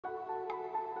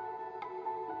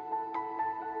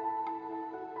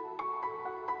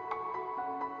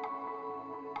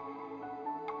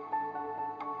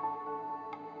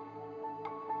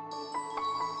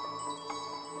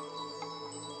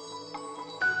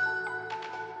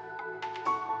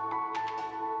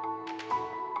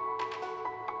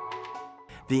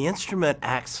The instrument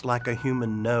acts like a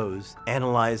human nose,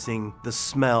 analyzing the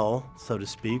smell, so to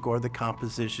speak, or the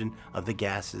composition of the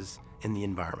gases in the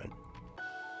environment.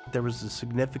 There was a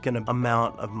significant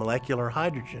amount of molecular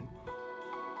hydrogen.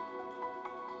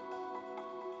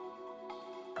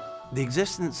 The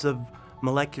existence of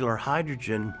molecular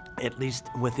hydrogen, at least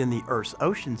within the Earth's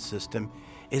ocean system,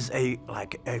 is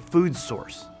like a food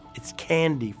source. It's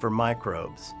candy for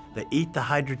microbes. They eat the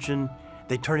hydrogen,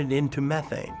 they turn it into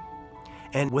methane.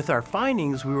 And with our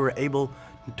findings, we were able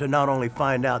to not only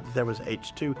find out that there was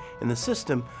H2 in the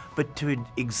system, but to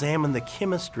examine the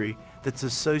chemistry that's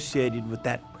associated with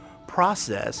that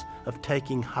process of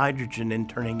taking hydrogen and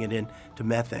turning it into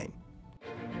methane.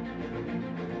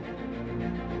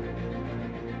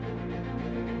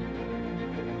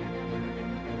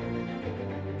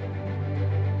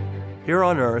 Here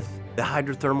on Earth, the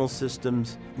hydrothermal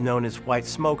systems, known as white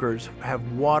smokers,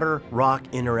 have water-rock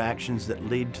interactions that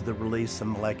lead to the release of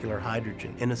molecular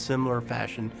hydrogen in a similar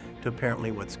fashion to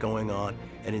apparently what's going on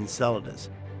at Enceladus.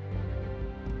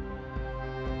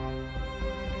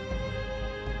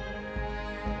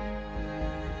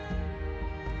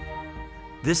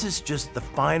 This is just the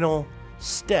final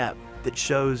step that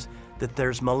shows that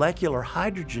there's molecular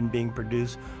hydrogen being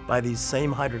produced by these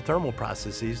same hydrothermal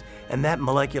processes, and that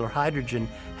molecular hydrogen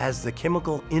has the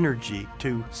chemical energy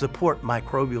to support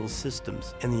microbial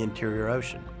systems in the interior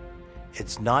ocean.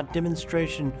 It's not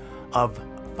demonstration of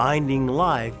finding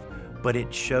life, but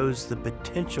it shows the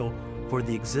potential for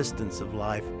the existence of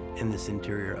life in this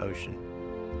interior ocean.